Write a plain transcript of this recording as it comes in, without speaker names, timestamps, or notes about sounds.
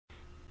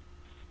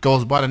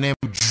goes by the name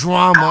of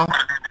Jrumma,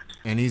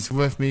 and he's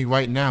with me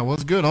right now.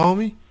 What's good,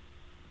 homie?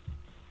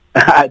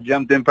 I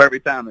jumped in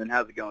perfect timing.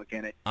 How's it going,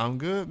 Kenny? I'm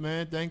good,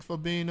 man. Thanks for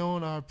being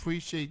on. I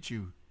appreciate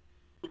you.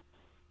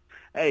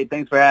 Hey,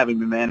 thanks for having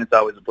me, man. It's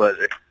always a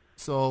pleasure.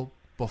 So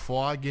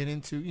before I get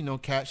into,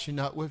 catching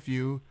up with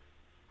you,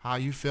 how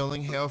you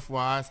feeling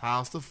health-wise?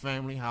 How's the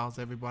family? How's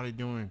everybody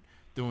doing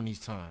during these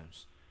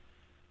times?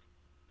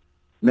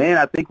 Man,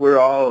 I think we're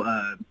all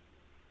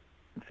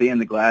seeing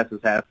the glass as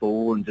half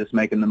full and just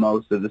making the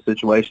most of the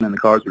situation and the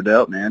cards we're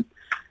dealt, man.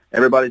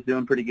 Everybody's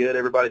doing pretty good.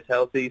 Everybody's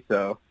healthy,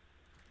 so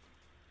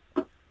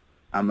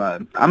I'm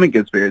in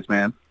good spirits,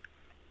 man.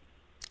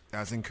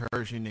 That's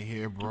encouraging to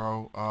hear,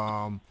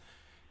 bro.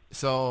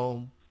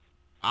 So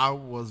I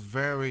was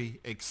very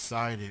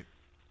excited,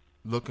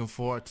 looking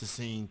forward to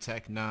seeing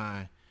Tech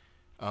Nine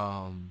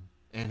and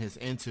his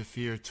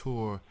Interfere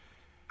tour.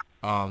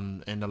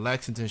 And the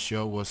Lexington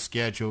show was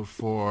scheduled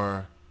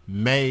for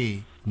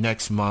May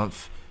next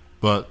month,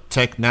 but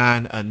Tech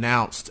Nine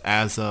announced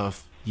as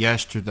of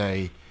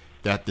yesterday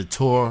that the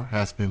tour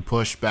has been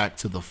pushed back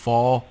to the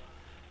fall,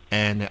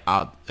 and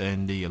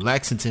the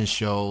Lexington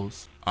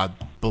shows, I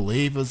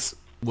believe,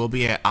 will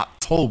be at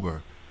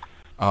October.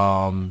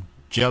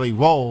 Jelly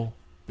Roll,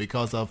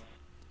 because of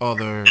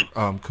other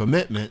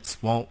commitments,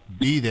 won't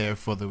be there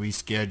for the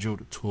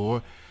rescheduled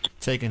tour.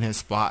 Taking his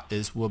spot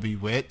will be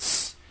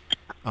Wits.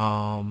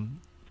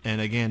 And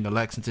again, the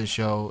Lexington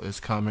show is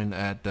coming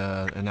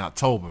in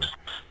October.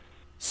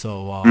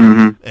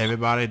 So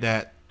everybody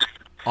that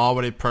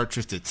already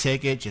purchased a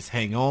ticket, just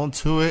hang on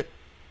to it,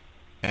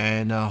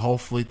 and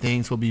hopefully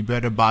things will be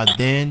better by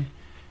then.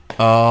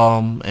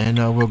 And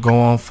we'll go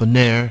on from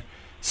there.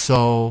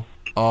 So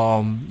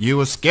you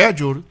were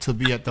scheduled to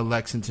be at the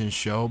Lexington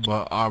show,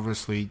 but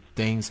obviously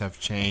things have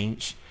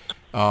changed.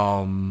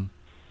 As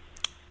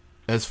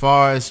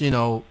far as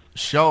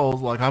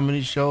shows, like how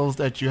many shows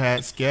that you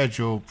had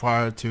scheduled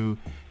prior to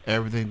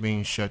everything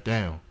being shut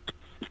down?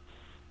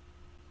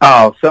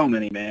 Oh, so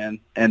many, man.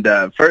 And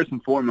first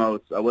and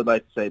foremost, I would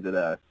like to say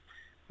that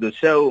the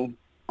show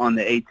on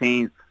the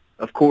 18th,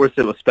 of course,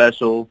 it was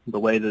special the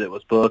way that it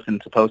was booked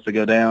and supposed to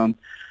go down.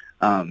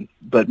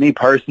 But me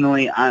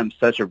personally, I'm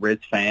such a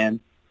Ritz fan,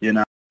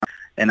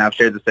 and I've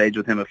shared the stage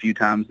with him a few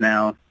times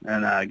now,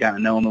 and I got to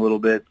know him a little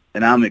bit.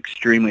 And I'm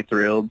extremely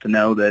thrilled to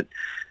know that,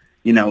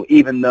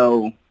 even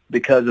though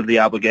because of the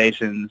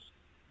obligations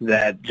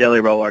that Jelly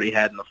Roll already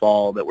had in the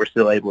fall, that we're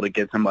still able to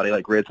get somebody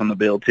like Ritz on the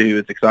bill too.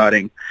 It's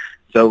exciting.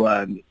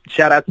 So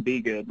shout out to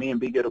Be Good. Me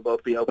and Be Good will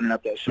both be opening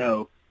up that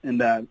show.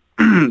 And that's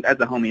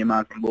a homie of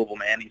mine from Louisville,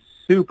 man. He's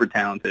super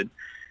talented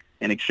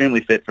and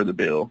extremely fit for the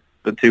bill.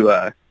 But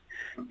to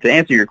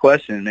answer your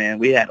question, man,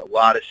 we had a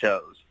lot of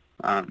shows.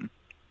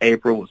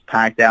 April was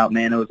packed out,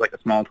 man. It was like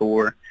a small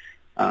tour.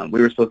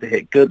 We were supposed to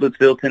hit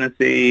Goodlettsville,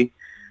 Tennessee.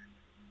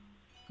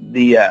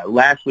 The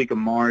last week of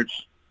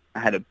March, I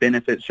had a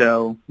benefit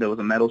show. There was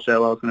a metal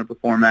show I was going to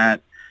perform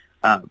at.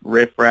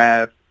 Riff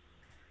Raff,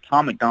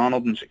 Tom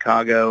McDonald in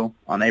Chicago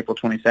on April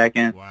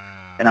 22nd.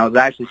 Wow. And I was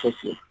actually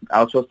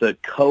supposed to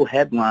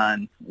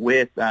co-headline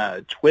with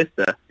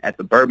Twista at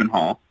the Bourbon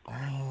Hall.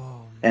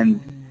 Oh,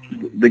 and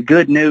man. The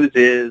good news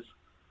is,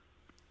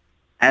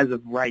 as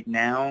of right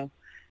now,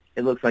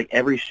 it looks like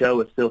every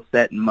show is still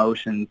set in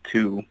motion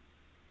to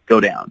go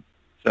down.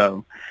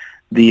 So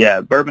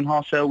the Bourbon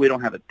Hall show, we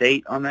don't have a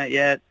date on that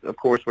yet. Of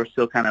course, we're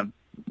still kind of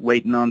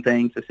waiting on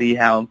things to see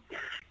how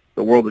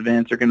the world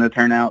events are going to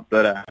turn out.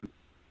 But,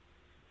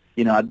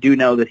 I do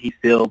know that he's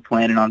still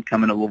planning on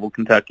coming to Louisville,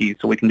 Kentucky,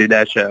 so we can do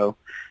that show.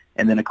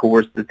 And then, of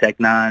course, the Tech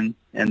Nine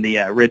and the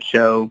Rich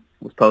show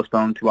was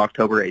postponed to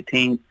October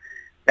 18th.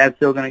 That's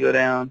still going to go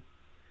down.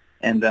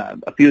 And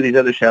a few of these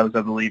other shows,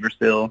 I believe, are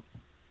still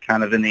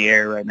kind of in the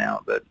air right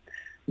now. But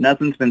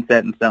nothing's been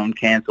set in stone,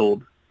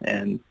 canceled.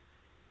 And,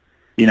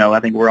 I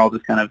think we're all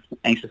just kind of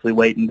anxiously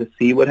waiting to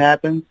see what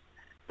happens.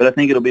 But I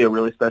think it'll be a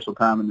really special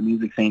time in the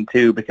music scene,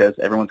 too, because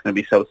everyone's going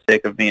to be so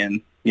sick of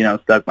being,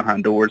 stuck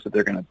behind doors that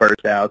they're going to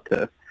burst out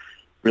to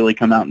really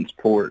come out and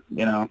support,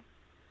 Well,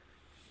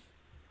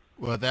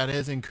 that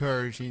is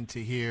encouraging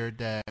to hear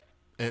that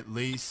at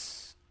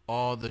least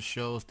all the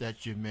shows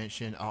that you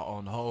mentioned are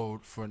on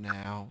hold for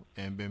now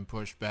and been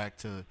pushed back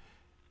to,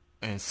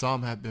 and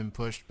some have been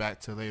pushed back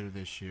to later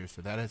this year.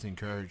 So that is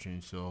encouraging.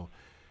 So,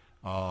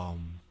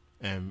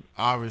 and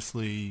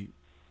obviously,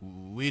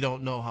 we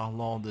don't know how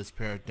long this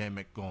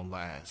pandemic gonna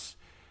last.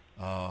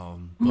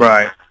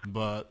 Right.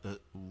 But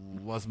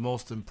what's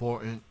most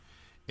important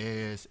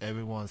is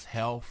everyone's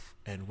health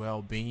and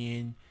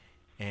well-being,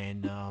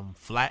 and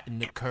flatten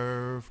the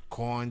curve,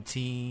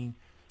 quarantine,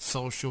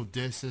 social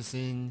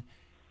distancing.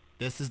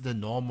 This is the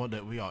normal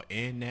that we are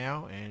in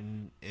now,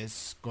 and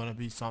it's gonna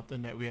be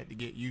something that we have to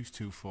get used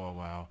to for a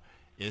while.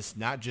 It's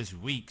not just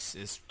weeks;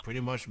 it's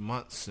pretty much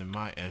months in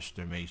my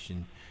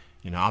estimation.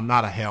 I'm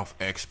not a health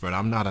expert.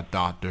 I'm not a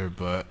doctor,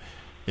 but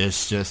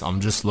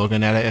I'm just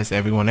looking at it as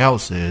everyone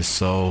else is.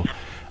 So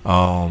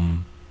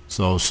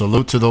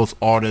salute to those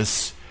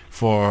artists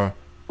for,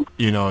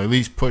 at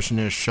least pushing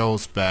their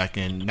shows back.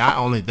 And not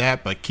only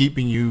that, but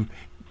keeping you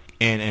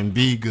and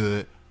Be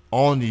Good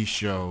on these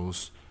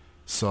shows.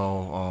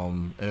 So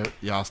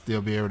y'all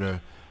still be able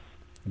to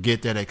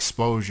get that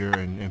exposure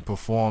and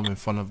perform in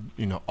front of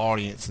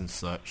audience and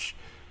such.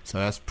 So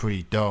that's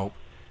pretty dope.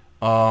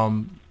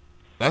 Um,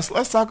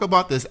 let's talk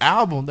about this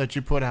album that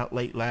you put out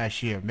late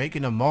last year,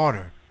 "Making a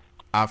Martyr."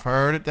 I've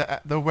heard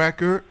the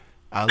record.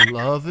 I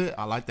love it.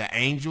 I like the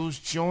Angels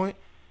joint.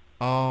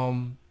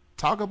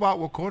 Talk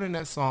about recording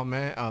that song,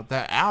 man.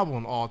 That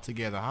album all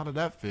together. How did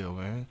that feel,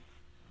 man?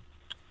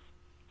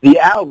 The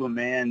album,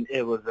 man,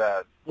 it was,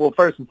 well,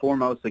 first and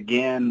foremost,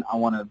 again, I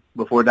want to,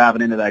 before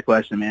diving into that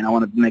question, man, I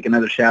want to make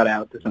another shout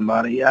out to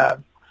somebody.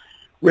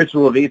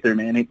 Ritual of Ether,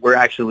 man. We're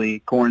actually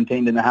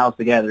quarantined in the house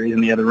together. He's in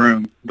the other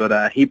room.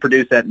 But he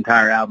produced that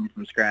entire album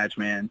from scratch,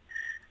 man.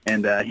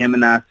 And him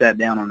and I sat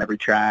down on every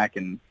track,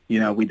 and,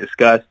 we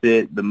discussed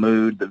it, the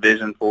mood, the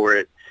vision for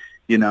it.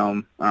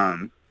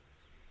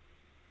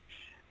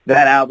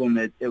 That album,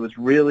 it was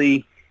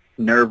really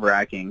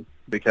nerve-wracking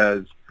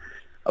because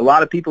a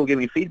lot of people give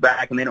me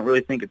feedback, and they don't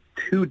really think it's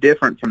too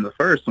different from the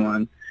first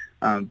one.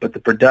 But the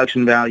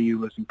production value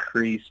was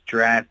increased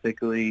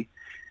drastically.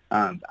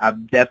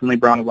 I've definitely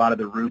brought a lot of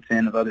the roots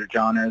in of other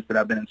genres that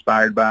I've been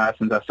inspired by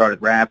since I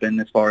started rapping,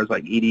 as far as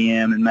like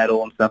EDM and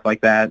metal and stuff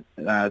like that,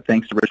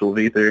 thanks to Ritual of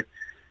Ether,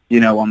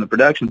 on the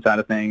production side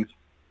of things.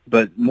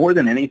 But more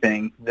than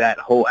anything, that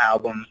whole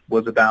album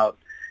was about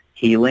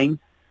healing,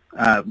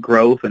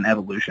 growth, and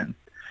evolution.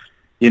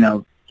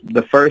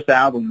 The first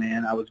album,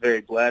 man, I was very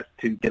blessed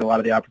to get a lot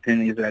of the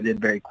opportunities that I did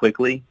very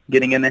quickly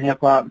getting into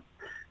hip-hop,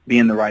 be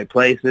in the right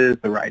places,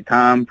 the right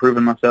time,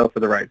 proving myself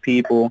for the right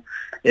people.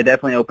 It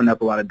definitely opened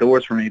up a lot of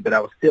doors for me, but I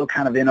was still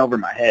kind of in over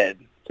my head.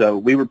 So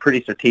we were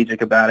pretty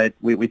strategic about it.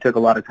 We took a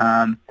lot of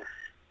time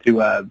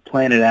to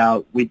plan it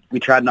out. We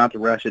tried not to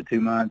rush it too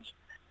much.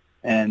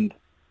 And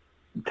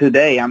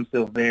today I'm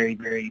still very,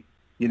 very,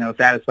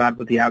 satisfied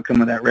with the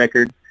outcome of that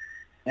record.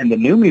 And the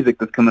new music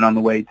that's coming on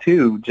the way,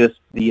 too, just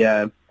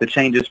the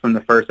changes from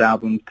the first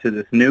album to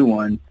this new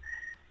one,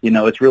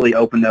 it's really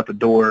opened up a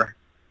door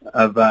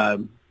of, I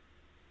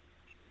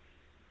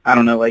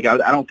don't know, like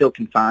I don't feel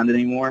confined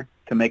anymore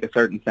to make a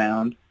certain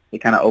sound. It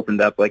kind of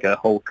opened up like a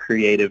whole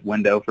creative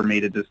window for me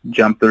to just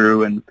jump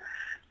through and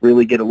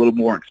really get a little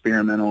more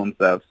experimental and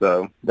stuff.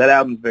 So that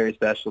album's very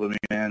special to me,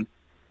 man.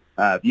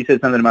 You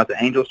said something about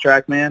the Angels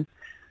track, man.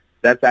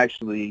 That's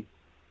actually,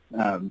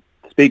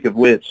 speak of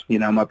which,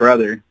 my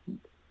brother,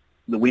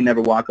 the We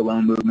Never Walk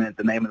Alone movement,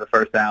 the name of the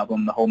first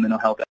album, the whole mental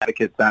health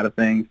advocate side of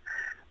things,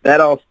 that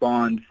all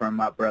spawned from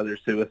my brother's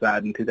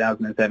suicide in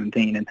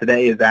 2017. And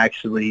today is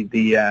actually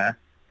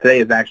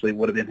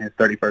would have been his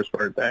 31st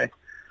birthday.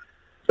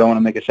 So I want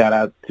to make a shout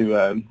out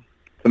to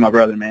my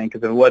brother, man,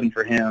 because if it wasn't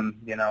for him,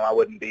 I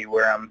wouldn't be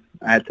where I'm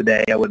at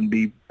today. I wouldn't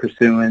be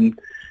pursuing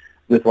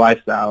this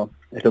lifestyle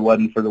if it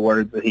wasn't for the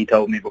words that he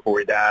told me before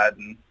he died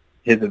and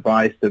his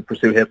advice to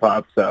pursue hip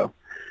hop. So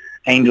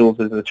Angels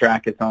is the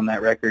track that's on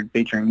that record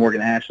featuring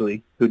Morgan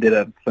Ashley, who did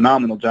a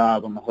phenomenal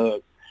job on the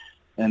hook,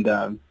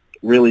 and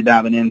really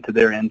diving into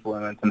their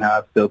influence and how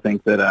I still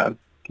think that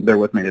they're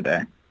with me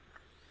today.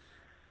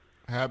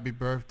 Happy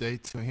birthday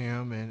to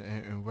him,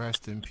 and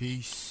rest in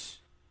peace.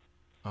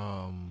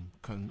 And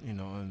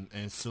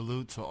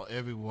salute to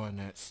everyone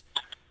that's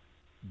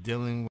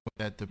dealing with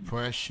that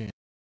depression,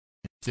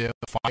 still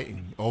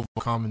fighting,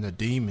 overcoming the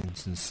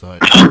demons and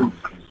such.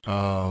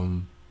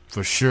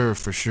 For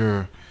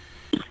sure.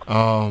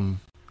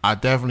 I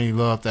definitely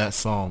love that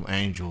song,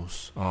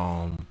 Angels.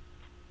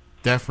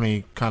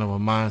 Definitely kind of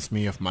reminds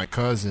me of my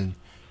cousin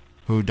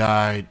who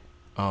died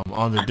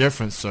under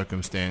different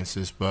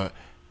circumstances, but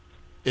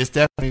it's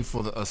definitely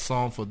a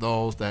song for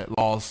those that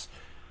lost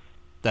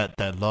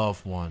that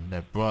loved one,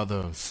 that brother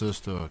or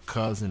sister or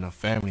cousin or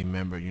family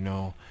member,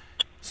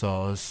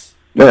 So it's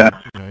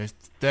it's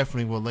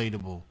definitely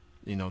relatable,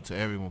 to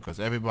everyone, because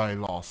everybody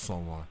lost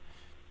someone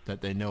that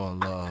they know and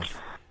love.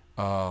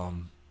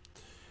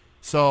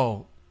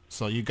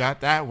 So you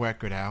got that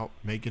record out,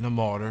 Making a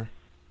Martyr.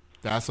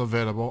 That's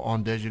available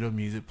on digital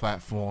music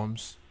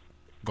platforms.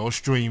 Go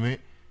stream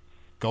it,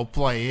 go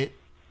play it,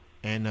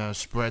 and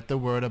spread the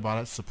word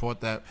about it.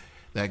 Support that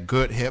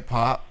good hip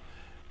hop.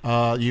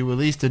 You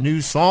released a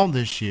new song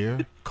this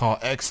year called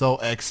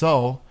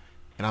XOXO,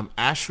 and I'm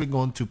actually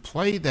going to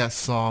play that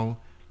song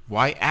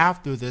right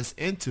after this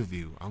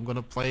interview. I'm going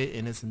to play it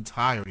in its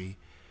entirety.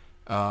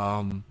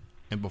 And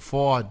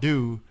before I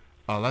do,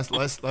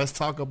 let's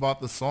talk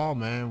about the song,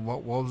 man.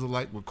 What was it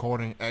like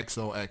recording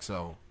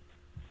XOXO?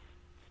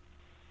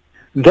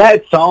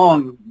 That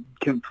song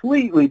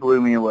completely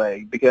blew me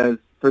away because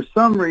for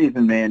some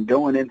reason, man,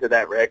 going into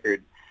that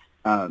record,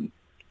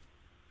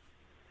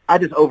 I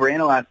just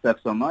overanalyzed stuff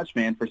so much,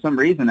 man. For some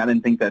reason, I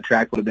didn't think that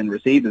track would have been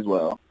received as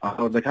well.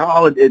 I was like,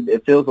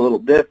 it feels a little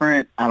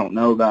different. I don't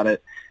know about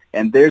it.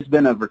 And there's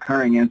been a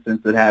recurring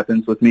instance that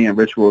happens with me and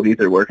Ritual of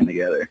Ether working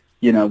together.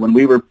 When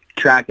we were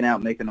tracking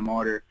out Making a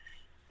Martyr,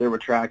 there were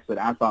tracks that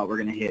I thought were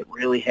going to hit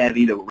really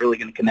heavy, that were really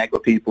going to connect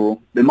with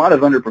people. They might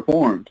have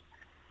underperformed,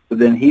 but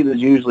then he was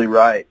usually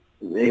right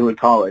he would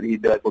call it.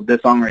 He'd be like, well,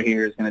 this song right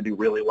here is going to do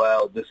really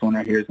well. This one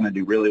right here is going to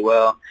do really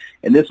well.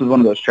 And this was one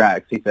of those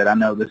tracks. He said, I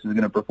know this is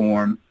going to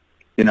perform,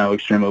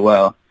 extremely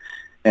well.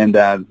 And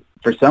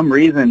for some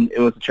reason, it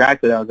was a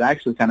track that I was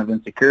actually kind of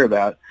insecure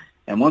about.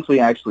 And once we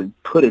actually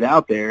put it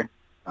out there,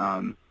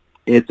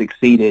 it's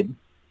exceeded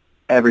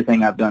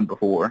everything I've done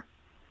before.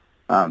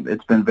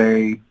 It's been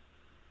very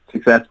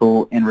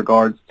successful in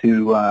regards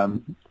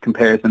to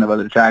comparison of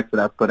other tracks that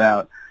I've put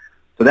out.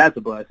 So that's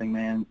a blessing,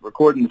 man.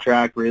 Recording the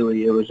track,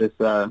 really, it was just,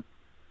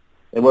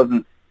 it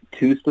wasn't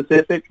too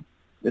specific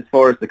as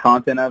far as the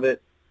content of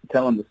it,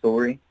 telling the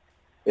story.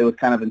 It was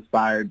kind of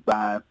inspired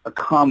by a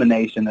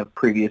combination of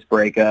previous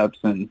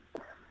breakups and,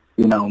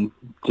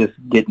 just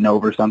getting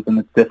over something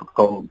that's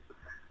difficult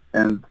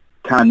and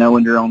kind of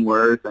knowing your own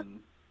worth and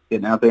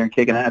getting out there and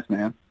kicking ass,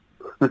 man.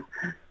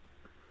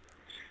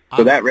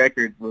 So that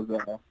record was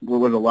a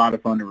lot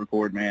of fun to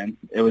record, man.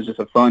 It was just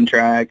a fun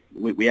track.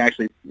 We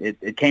actually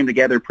it came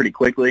together pretty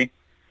quickly,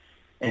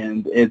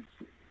 and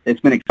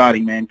it's been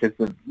exciting, man. Because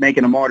the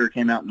Making a Martyr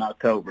came out in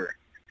October,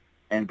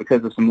 and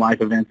because of some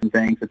life events and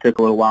things, it took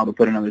a little while to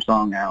put another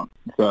song out.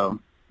 So,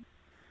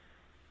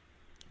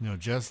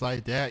 just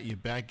like that, you're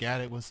back at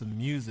it with some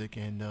music,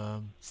 and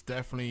it's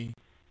definitely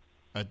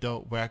a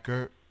dope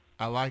record.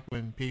 I like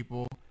when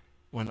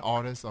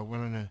artists are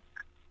willing to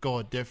go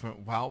a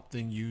different route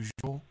than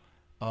usual.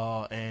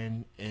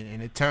 And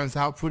it turns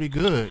out pretty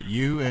good.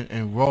 You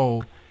and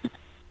Ro,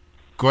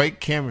 great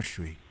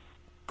chemistry,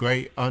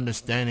 great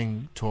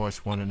understanding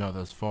towards one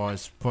another as far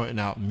as putting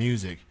out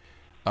music.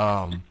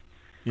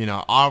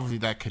 Obviously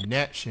that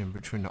connection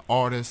between the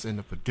artist and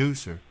the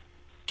producer,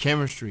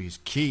 chemistry is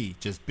key.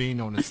 Just being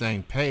on the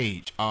same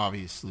page,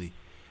 obviously.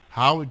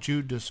 How would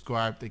you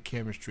describe the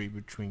chemistry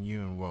between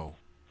you and Ro?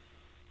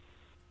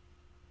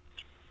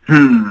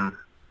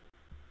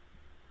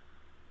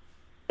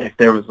 If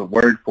there was a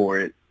word for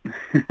it,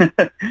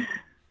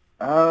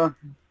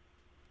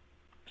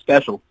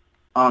 special.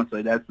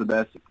 Honestly, that's the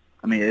best.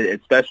 I mean,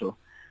 it's special.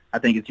 I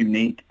think it's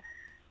unique.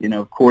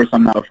 Of course,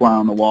 I'm not a fly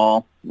on the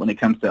wall when it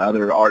comes to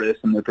other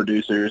artists and the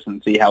producers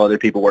and see how other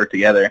people work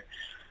together.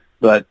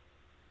 But,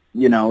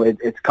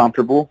 it's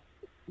comfortable,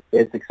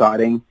 it's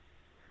exciting,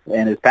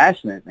 and it's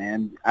passionate,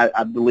 man.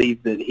 I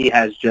believe that he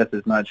has just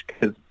as much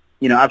because,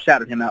 I've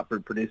shouted him out for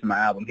producing my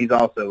album. He's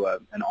also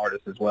an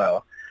artist as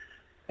well.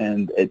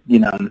 And,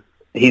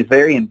 he's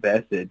very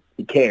invested.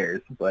 He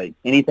cares. Like,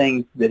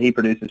 anything that he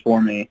produces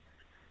for me,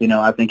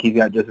 I think he's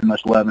got just as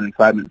much love and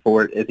excitement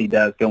for it as he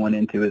does going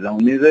into his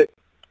own music.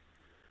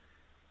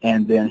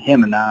 And then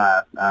him and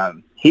I,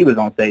 he was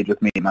on stage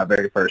with me at my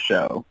very first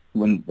show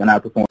when I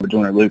performed with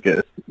Joyner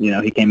Lucas.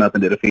 He came up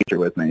and did a feature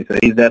with me. So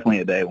he's definitely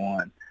a day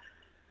one.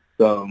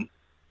 So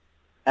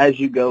as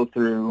you go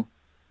through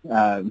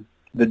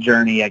the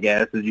journey, I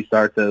guess, as you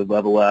start to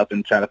level up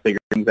and try to figure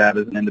things out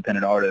as an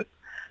independent artist,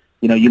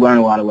 you learn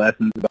a lot of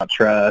lessons about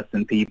trust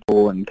and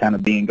people and kind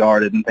of being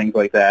guarded and things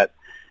like that.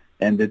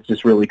 And it's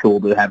just really cool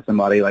to have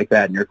somebody like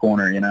that in your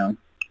corner,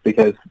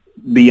 because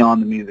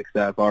beyond the music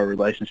stuff, our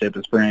relationship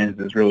as friends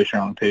is really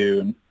strong too.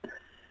 And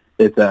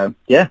it's,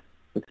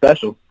 it's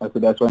special. That's the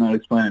best way to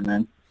explain it,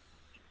 man.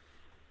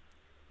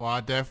 Well, I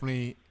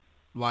definitely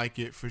like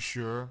it for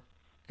sure.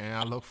 And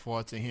I look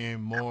forward to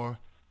hearing more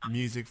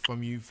music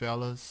from you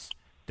fellas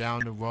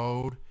down the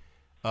road.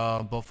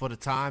 But for the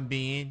time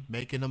being,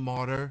 Making a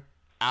Martyr,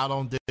 out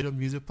on digital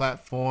music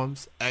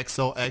platforms,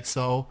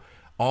 XOXO,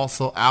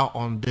 also out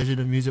on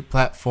digital music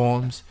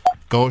platforms.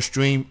 Go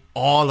stream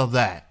all of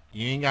that.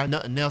 You ain't got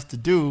nothing else to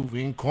do.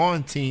 We in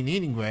quarantine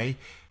anyway,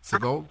 so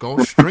go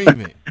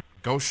stream it.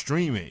 Go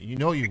stream it. You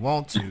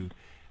want to.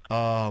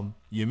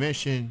 You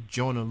mentioned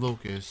Joyner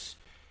Lucas.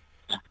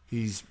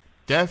 He's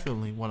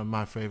definitely one of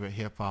my favorite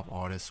hip hop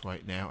artists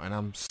right now, and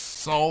I'm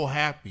so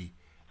happy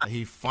that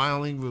he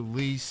finally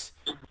released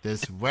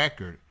this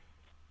record.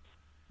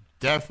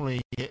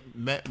 Definitely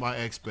met my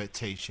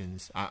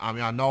expectations. I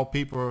mean, I know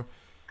people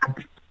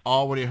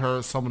already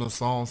heard some of the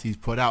songs he's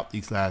put out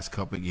these last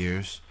couple of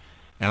years,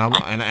 and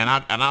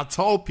I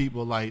told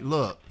people, like,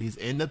 look, he's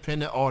an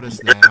independent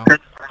artist now.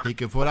 He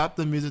can put out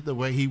the music the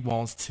way he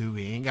wants to.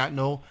 He ain't got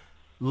no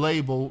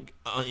label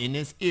in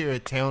his ear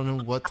telling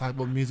him what type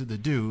of music to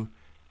do.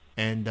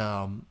 And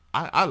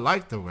I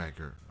like the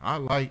record. I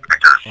like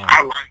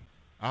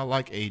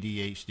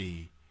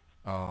ADHD.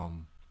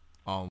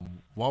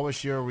 What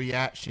was your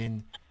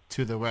reaction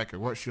to the record?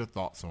 What's your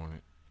thoughts on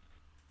it?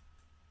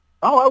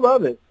 Oh, I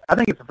love it. I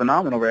think it's a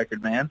phenomenal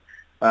record, man.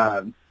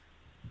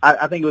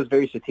 I think it was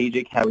very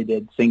strategic how he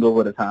did single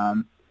at a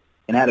time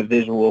and had a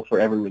visual for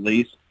every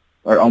release,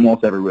 or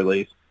almost every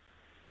release.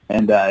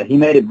 And he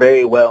made it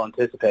very well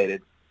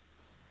anticipated.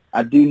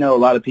 I do know a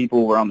lot of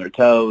people were on their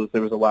toes.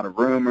 There was a lot of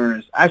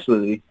rumors.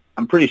 Actually,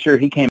 I'm pretty sure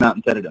he came out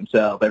and said it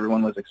himself.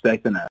 Everyone was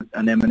expecting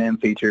an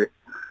Eminem feature.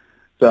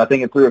 So I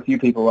think it threw a few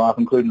people off,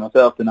 including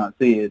myself, to not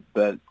see it.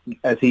 But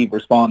as he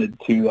responded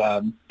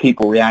to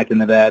people reacting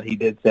to that, he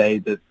did say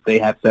that they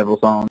have several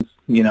songs,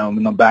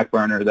 in the back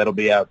burner that'll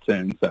be out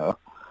soon. So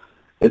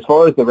as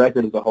far as the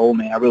record as a whole,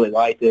 man, I really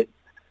liked it.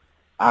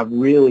 I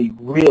really,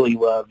 really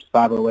loved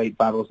 508,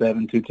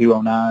 507,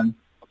 2209.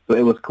 So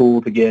it was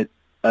cool to get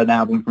an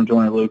album from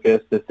Joyner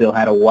Lucas that still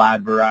had a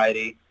wide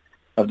variety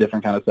of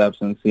different kind of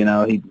substance. You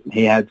know,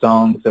 he had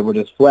songs that were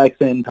just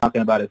flexing,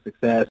 talking about his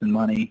success and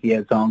money. He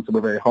had songs that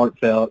were very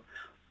heartfelt,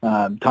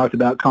 talked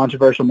about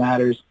controversial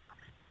matters.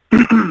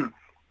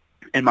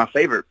 And my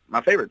favorite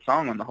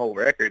song on the whole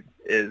record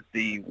is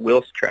the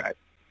Wills track.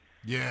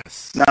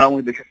 Yes. Not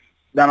only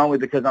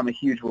because I'm a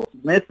huge Will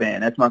Smith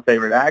fan, that's my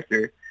favorite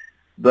actor,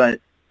 but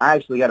I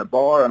actually got a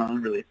bar on an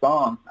unreleased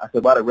song. I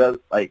said, why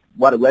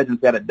the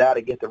legends got to die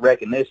to get the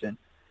recognition?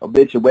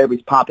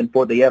 Obituaries popping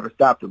before they ever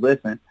stop to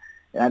listen.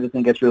 And I just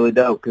think it's really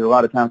dope because a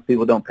lot of times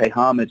people don't pay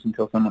homage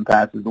until someone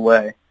passes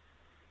away.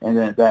 And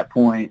then at that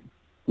point,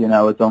 you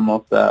know, it's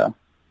almost,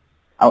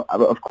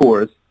 of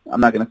course, I'm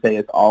not going to say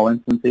it's all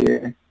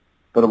insincere,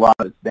 but a lot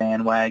of it's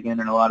bandwagon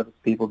and a lot of it's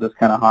people just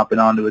kind of hopping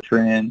onto a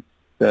trend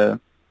to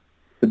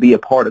be a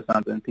part of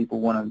something.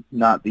 People want to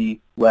not be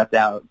left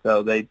out,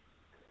 so they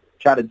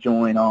try to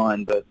join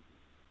on, but,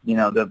 you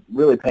know, to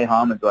really pay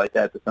homage like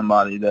that to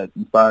somebody that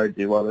inspired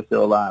you while they're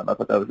still alive, I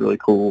thought that was really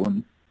cool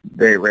and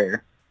very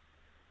rare.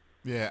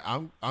 Yeah,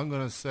 I'm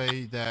going to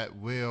say that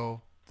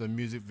Will, the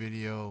music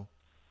video,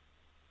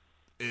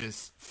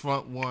 is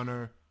front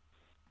runner,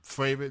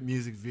 favorite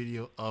music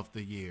video of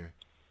the year.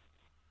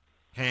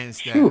 Hands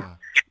down. Whew.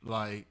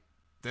 Like,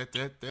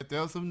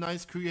 there's some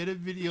nice creative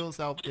videos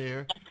out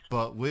there,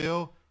 but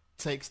Will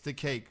takes the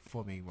cake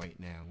for me right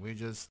now. We're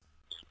just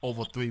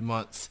over 3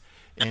 months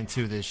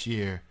into this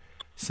year.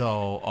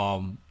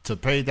 So to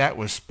pay that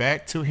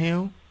respect to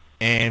him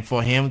and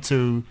for him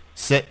to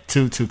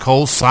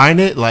co-sign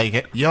it,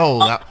 like,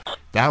 yo,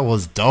 that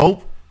was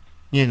dope,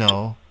 you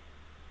know,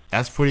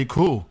 that's pretty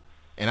cool.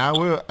 And I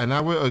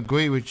will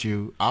agree with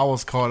you. I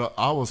was caught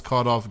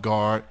off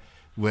guard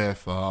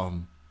with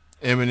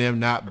Eminem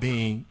not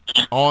being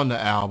on the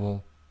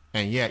album,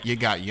 and yet you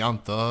got Young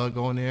Thug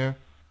on there,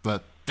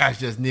 but that's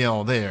just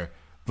near there.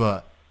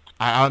 But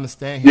I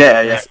understand.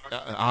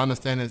 I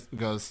understand it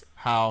because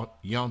how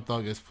Young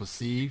Thug is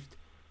perceived,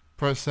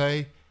 per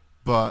se.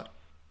 But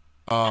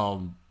I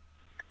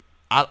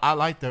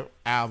like the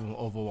album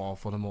overall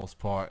for the most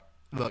part.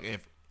 Look,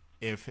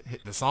 if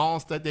the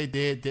songs that they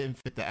didn't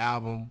fit the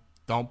album,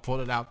 don't put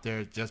it out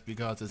there just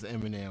because it's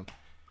Eminem.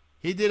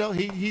 He did all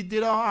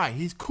right.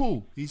 He's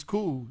cool.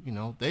 You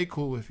know, they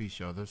cool with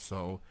each other,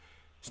 so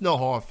it's no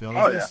hard feelings.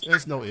 Oh, yeah.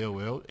 It's no ill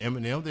will.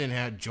 Eminem didn't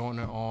have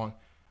Joyner on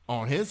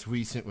his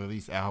recent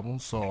release album,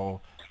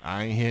 so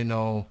I ain't hear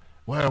no,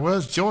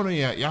 where's Joyner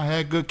at? Y'all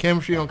had good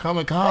chemistry on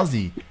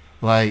Kamikaze.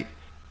 Like,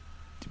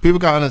 people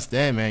gotta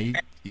understand, man.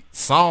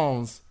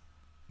 Songs,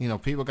 you know,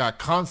 people got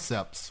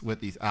concepts with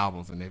these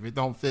albums, and if it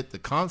don't fit the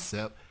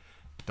concept,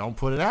 don't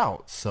put it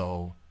out.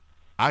 So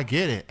I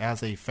get it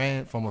as a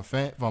fan from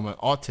an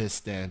artist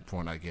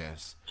standpoint, I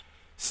guess.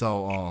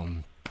 So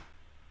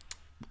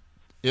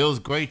it was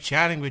great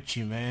chatting with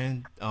you,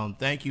 man.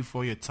 Thank you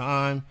for your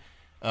time.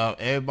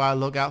 Everybody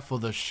look out for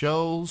the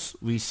shows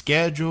we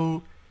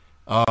scheduled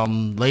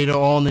later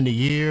on in the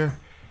year.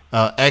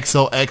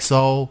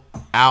 XOXO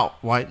out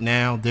right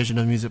now,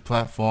 digital music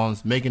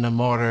platforms. Making a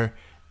Martyr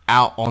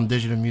out on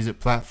digital music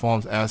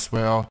platforms as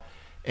well.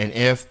 And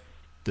if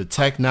the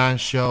Tech 9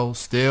 show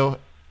still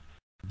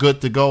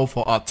good to go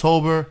for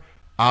October,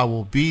 I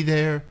will be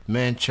there,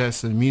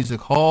 Manchester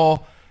Music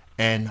Hall,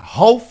 and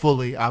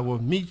hopefully I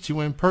will meet you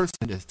in person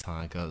this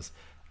time because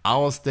I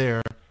was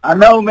there. I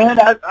know, man.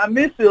 I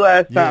missed you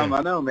last time.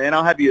 I know, man.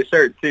 I'll have you a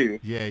shirt too.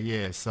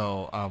 Yeah.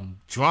 So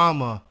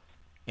Jrumma,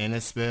 and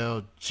it's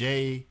spelled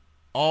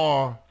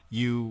Jrumma,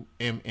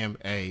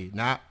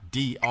 not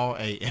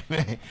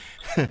Drama.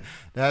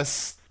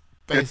 That's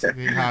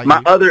basically how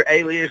my other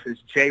alias is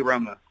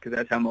Jrumma because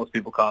that's how most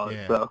people call it.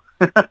 Yeah. So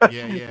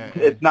yeah.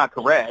 It's not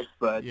correct,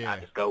 but I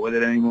just go with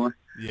it anymore.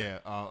 Yeah.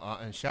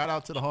 And shout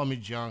out to the homie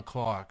John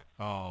Clark,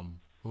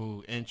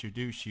 who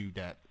introduced you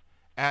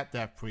at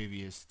that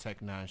previous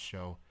Tech 9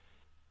 show.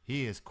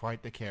 He is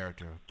quite the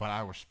character, but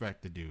I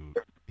respect the dude.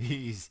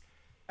 He's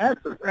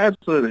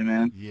absolutely,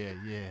 man. Yeah.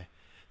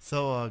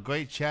 So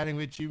great chatting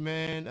with you,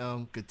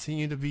 man.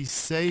 Continue to be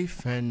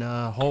safe, and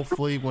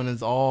hopefully when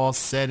it's all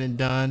said and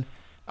done,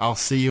 I'll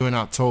see you in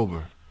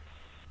October.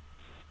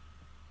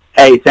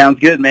 Hey, sounds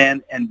good,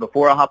 man. And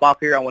before I hop off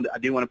here, I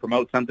do want to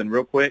promote something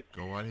real quick.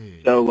 Go right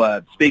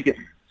ahead.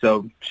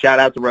 So shout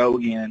out to Ro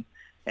again.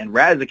 And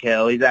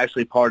Razakel, he's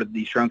actually part of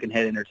the Shrunken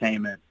Head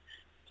Entertainment.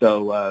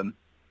 So,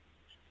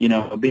 you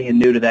know, being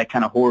new to that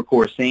kind of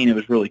horrorcore scene, it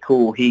was really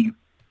cool. He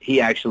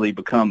actually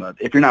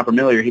if you're not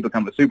familiar, he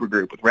become a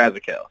supergroup with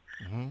Razakel.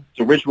 Mm-hmm.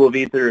 So Ritual of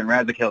Ether and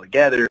Razakel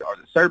together are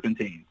the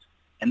Serpentines.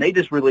 And they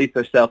just released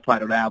their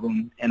self-titled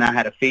album, and I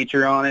had a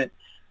feature on it.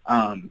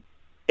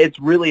 It's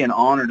really an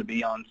honor to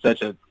be on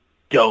such a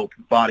dope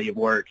body of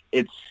work.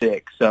 It's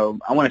sick. So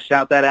I want to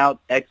shout that out.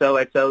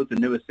 XOXO is the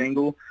newest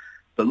single.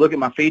 So look at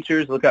my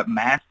features. Look up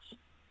Masks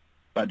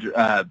by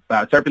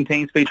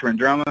Serpentines featuring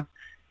Jrumma.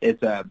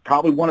 It's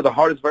probably one of the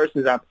hardest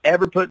verses I've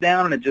ever put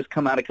down, and it just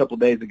come out a couple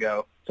days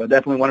ago. So I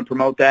definitely want to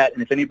promote that.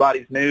 And if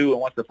anybody's new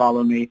and wants to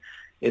follow me,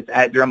 It's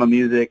at Jrumma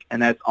Music,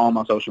 and that's all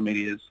my social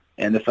medias.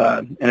 And if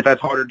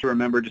that's harder to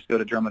remember, just go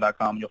to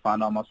Jrumma.com and you'll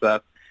find all my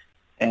stuff.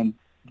 And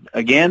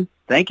again,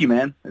 thank you,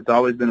 man. It's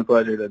always been a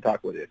pleasure to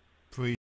talk with you.